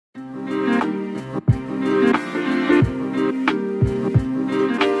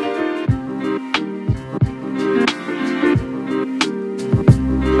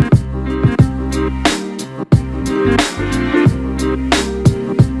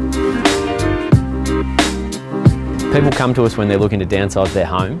People come to us when they're looking to downsize their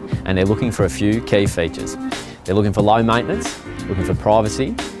home and they're looking for a few key features. They're looking for low maintenance, looking for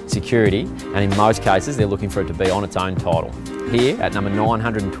privacy, security, and in most cases they're looking for it to be on its own title. Here at number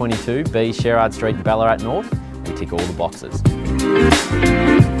 922B Sherrard Street, Ballarat North, we tick all the boxes.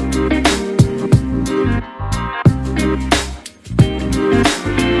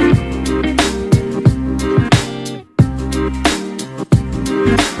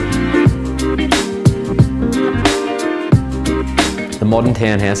 The modern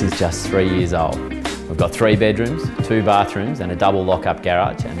townhouse is just 3 years old. We've got 3 bedrooms, 2 bathrooms and a double lock-up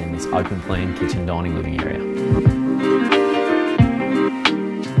garage, and then this open plan kitchen dining living area.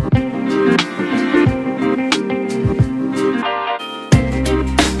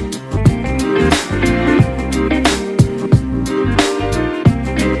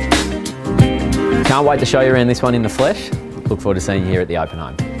 Can't wait to show you around this one in the flesh. Look forward to seeing you here at the open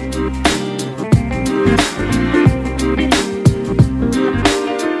home.